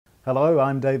Hello,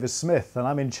 I'm David Smith and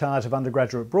I'm in charge of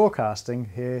undergraduate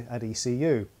broadcasting here at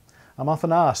ECU. I'm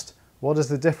often asked, what is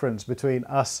the difference between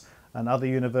us and other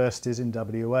universities in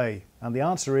WA? And the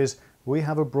answer is, we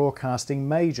have a broadcasting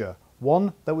major,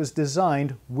 one that was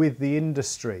designed with the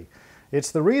industry.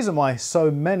 It's the reason why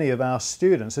so many of our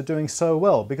students are doing so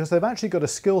well, because they've actually got a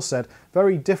skill set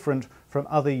very different from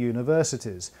other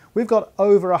universities. We've got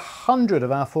over 100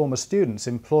 of our former students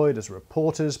employed as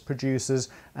reporters, producers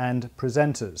and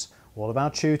presenters. All of our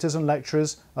tutors and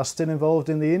lecturers are still involved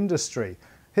in the industry.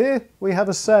 Here we have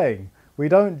a saying, we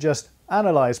don't just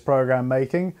analyse programme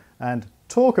making and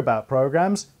talk about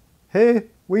programmes, here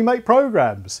we make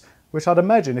programmes. Which I'd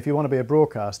imagine, if you want to be a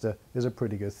broadcaster, is a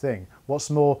pretty good thing. What's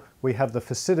more, we have the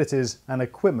facilities and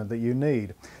equipment that you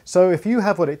need. So if you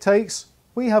have what it takes,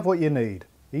 we have what you need.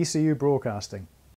 ECU Broadcasting.